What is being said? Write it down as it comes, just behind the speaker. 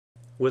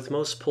With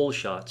most pull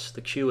shots, the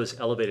cue is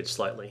elevated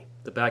slightly.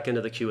 The back end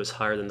of the cue is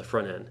higher than the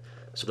front end,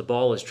 so the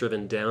ball is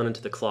driven down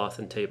into the cloth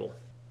and table.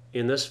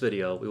 In this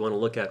video, we want to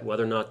look at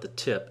whether or not the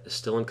tip is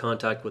still in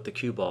contact with the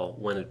cue ball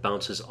when it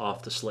bounces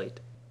off the slate.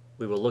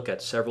 We will look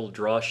at several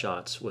draw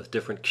shots with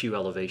different cue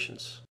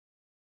elevations.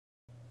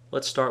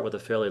 Let's start with a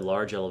fairly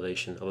large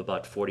elevation of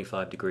about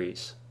 45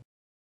 degrees.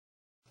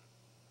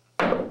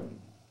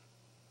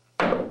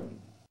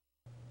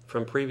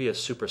 From previous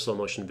super slow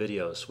motion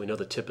videos, we know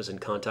the tip is in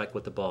contact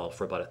with the ball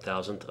for about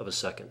 1,000th of a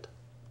second.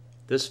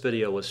 This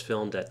video was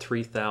filmed at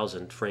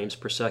 3,000 frames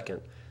per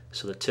second,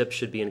 so the tip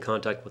should be in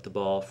contact with the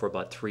ball for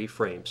about 3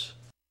 frames.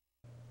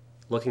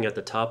 Looking at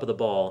the top of the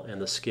ball and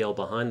the scale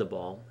behind the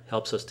ball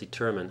helps us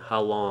determine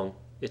how long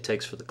it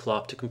takes for the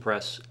cloth to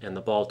compress and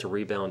the ball to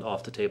rebound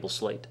off the table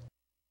slate.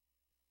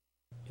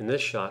 In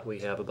this shot we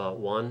have about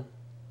 1,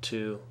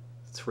 2,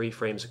 3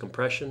 frames of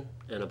compression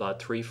and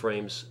about 3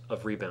 frames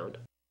of rebound.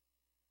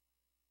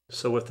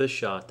 So with this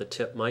shot, the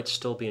tip might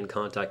still be in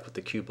contact with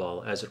the cue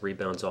ball as it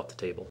rebounds off the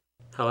table.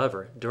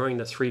 However, during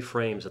the 3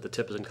 frames that the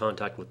tip is in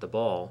contact with the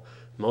ball,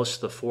 most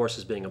of the force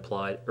is being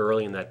applied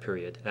early in that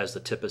period as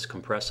the tip is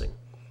compressing.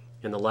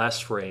 In the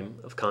last frame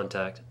of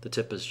contact, the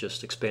tip is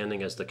just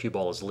expanding as the cue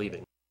ball is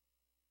leaving.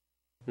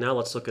 Now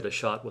let's look at a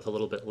shot with a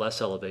little bit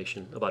less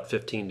elevation, about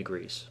 15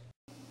 degrees.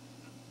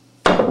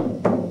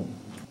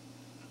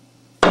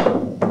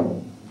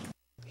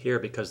 Here,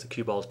 because the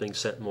cue ball is being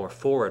sent more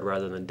forward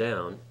rather than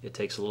down, it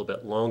takes a little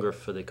bit longer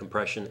for the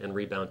compression and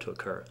rebound to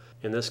occur.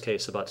 In this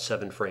case, about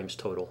 7 frames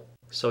total.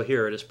 So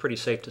here it is pretty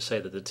safe to say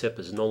that the tip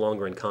is no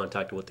longer in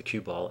contact with the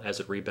cue ball as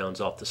it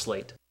rebounds off the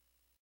slate.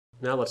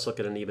 Now let's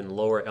look at an even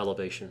lower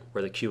elevation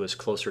where the cue is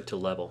closer to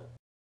level.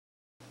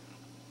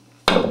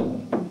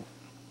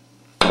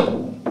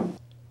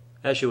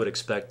 As you would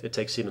expect, it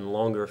takes even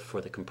longer for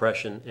the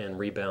compression and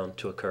rebound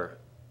to occur.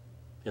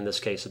 In this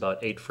case,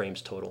 about 8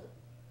 frames total.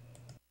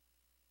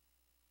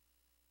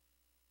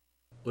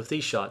 With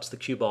these shots, the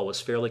cue ball was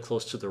fairly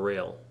close to the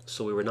rail,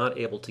 so we were not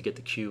able to get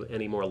the cue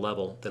any more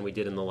level than we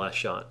did in the last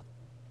shot.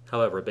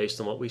 However, based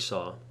on what we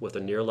saw, with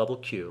a near level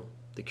cue,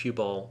 the cue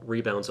ball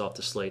rebounds off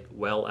the slate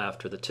well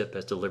after the tip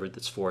has delivered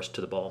its force to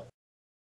the ball.